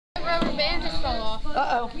rubber band just fell off.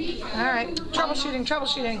 Uh-oh. All right.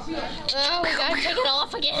 Troubleshooting. Oh, we gotta take it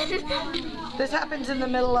off again. This happens in the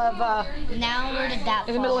middle of, Now where did that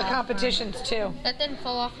in the middle of competitions, too. That didn't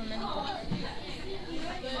fall off from anything.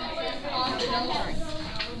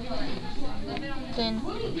 Then.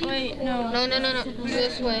 Wait, no. No.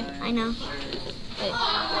 This way. I know. Wait.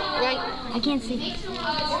 Right. I can't see.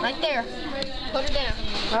 Right there. Put it down.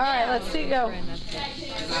 All right, let's see go.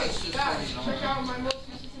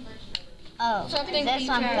 Oh, Something this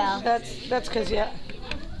one fell. That's because, yeah.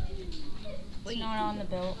 It's not on the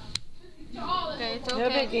belt. Okay, it's No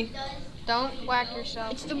okay. biggie. Don't whack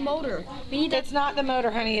yourself. It's the motor. We need It's not the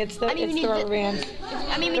motor, honey. It's the, we it's need the rubber band.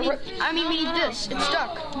 we need this. It's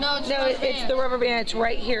stuck. No, it's No, not it's the rubber band. It's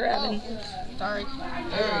right here, Evan. Sorry.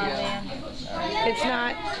 It's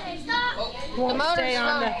not. Won't motor's stay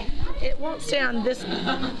on the. It won't stay on this.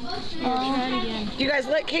 You guys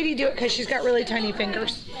let Katie do it because she's got really tiny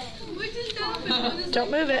fingers.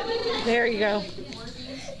 Don't move it. There you go.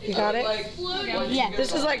 You got it? Yeah.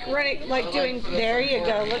 This is like running, like doing. There you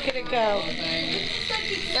go. Look at it go.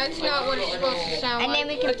 That's not what it's supposed to sound And like. then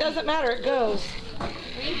we can. It doesn't matter. It goes.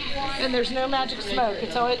 And there's no magic smoke.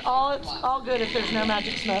 It's all good if there's no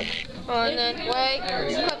magic smoke. Oh, and then wait,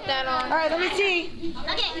 put that on. All right, let me see.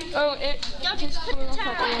 Okay. Oh, it. Don't just put the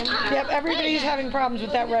tire on. Yep, everybody's having problems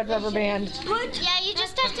with that red rubber band. Yeah, you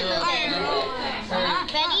just have to move it.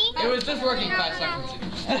 Ready? It was just working 5 seconds ago.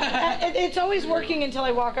 It's always working until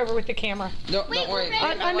I walk over with the camera. No, don't worry.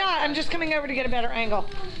 I'm not. I'm just coming over to get a better angle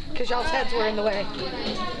because y'all's heads were in the way.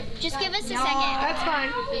 Just give us a second. That's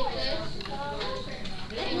fine.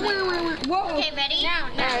 Whoa. Okay, ready? Now.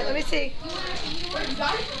 All right, let me see.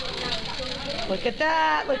 Look at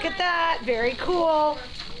that. Look at that. Very cool.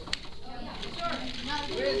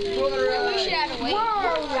 We should have a wait.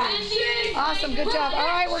 Awesome. Good job. All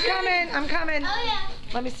right, we're coming. I'm coming. Oh yeah.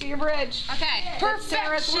 Let me see your bridge. Okay. That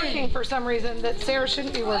Sarah's working for some reason. That Sarah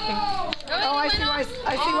shouldn't be working. Oh, I see why.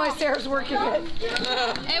 I see why Sarah's working it.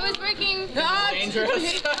 It was working.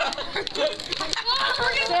 Dangerous.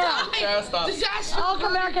 Sarah, Sarah, stop. I'll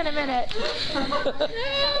come back in a minute.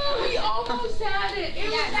 We almost had it.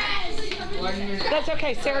 It was That's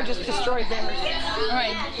okay. Sarah just destroyed theirs.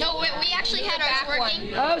 No, we actually had ours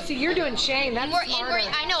working. Oh, see, you're doing chain. That's smarter.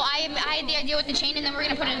 I know. I had the idea with the chain, and then we're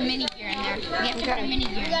gonna put a mini gear in there. We have to put a mini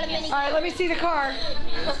gear. We got a mini. All right, let me see the car.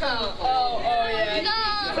 Oh,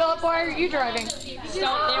 yeah. Philip, why are you driving? They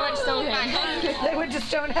went Stonehenge. They went to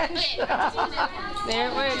Stonehenge. There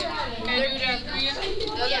it went.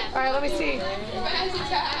 All right, let me see.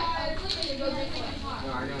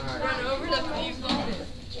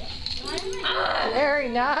 Very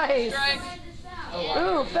nice.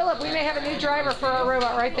 Ooh, Philip, we may have a new driver for our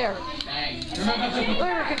robot right there. We're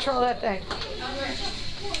gonna control that thing.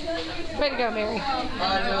 Way to go, Mary.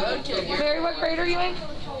 Mary, what grade are you in?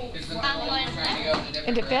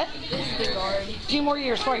 Into fifth? 2 more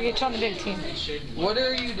years before I get you on the big team. What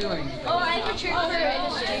are you doing?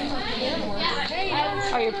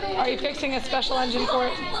 Are you fixing a special engine for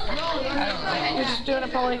it? You're just doing a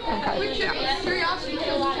pulley? Okay. Curiosity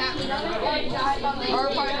kills the cat.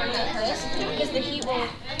 Because the heat will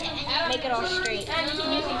make it all straight.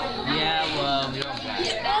 Yeah, well,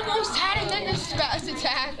 Almost had it, then the spaz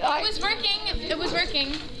attack. It was working. It was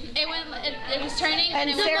working. It was turning. And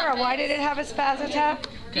it was Sarah, why did it have a spaz attack?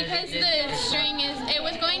 because the string is. It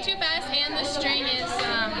was going too fast, and the string is.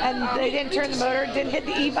 And they didn't turn the motor, didn't hit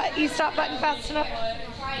the E-stop button fast enough?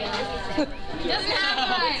 Doesn't have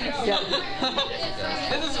one. Yeah.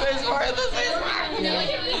 This is space bar. This is space bar.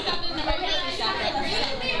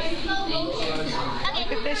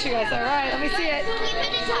 Look at this, you guys. All right, let me see it. You put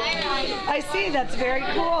a tire on. I see, that's very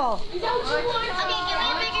cool. Okay, give me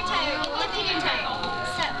a bigger tire. Give me a bigger tire.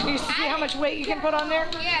 Do you see how much weight you can put on there?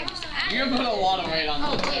 Yeah, just add. You're gonna put a lot of weight on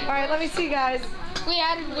this. All right, let me see, guys. We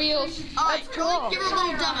added wheels. That's cool. Give her a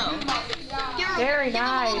little demo. Very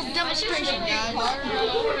nice. Demonstration, guys.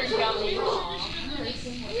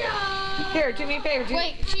 Here, do me a favor.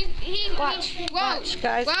 Wait, Watch, watch,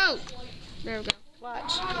 guys. Whoa. There we go.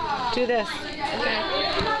 Watch. Do this. Okay.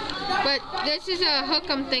 But this is a hook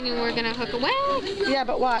 'em thing, and we're gonna hook away. Yeah,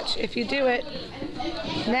 but watch. If you do it,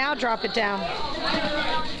 now drop it down.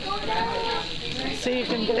 So you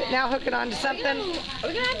can get it, now hook it onto something. Are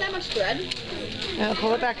we gonna have that much thread? Now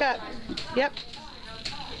pull it back up. Yep.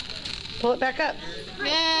 Pull it back up.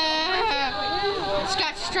 Yeah. It's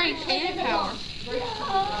got strength and power.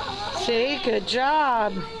 See? Good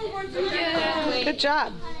job. Good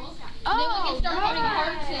job. Then we can start putting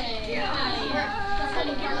parts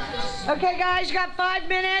in. Okay, guys, you got 5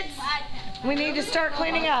 minutes. We need to start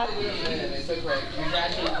cleaning up. Everyone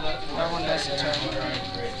does the turn.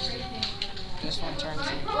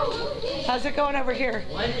 How's it going over here?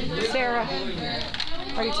 Sarah,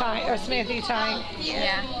 are you tying? Or Samantha, you tying?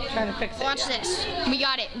 Yeah. Trying to fix it. Watch this. We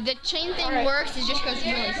got it. The chain thing Alright. works. It just goes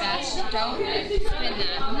really fast. Don't spin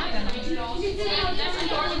that. I'm not gonna.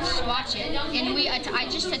 Just watch it. And I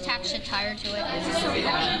just attached a tire to it.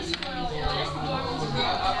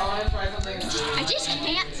 I just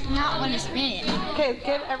can't not want to spin it. Okay,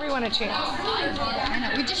 give everyone a chance. I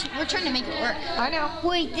know. We're trying to make it work. I know.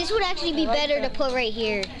 Wait, this would actually be better to put right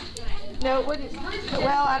here. No, it wouldn't.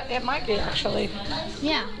 Well, it might be actually.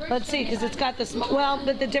 Yeah. Let's see, because it's got this. Well,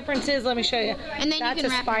 but the difference is, let me show you. And then that's you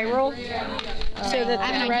can a wrap spiral, so that I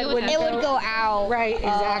have the an thread idea with wouldn't It would go out. Right,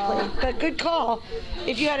 exactly. But good call.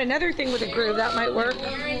 If you had another thing with a groove, that might work.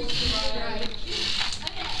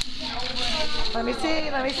 Let me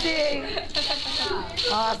see. Let me see.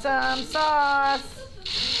 Awesome sauce.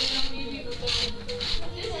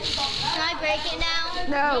 Can I break it now?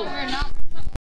 No. We're not.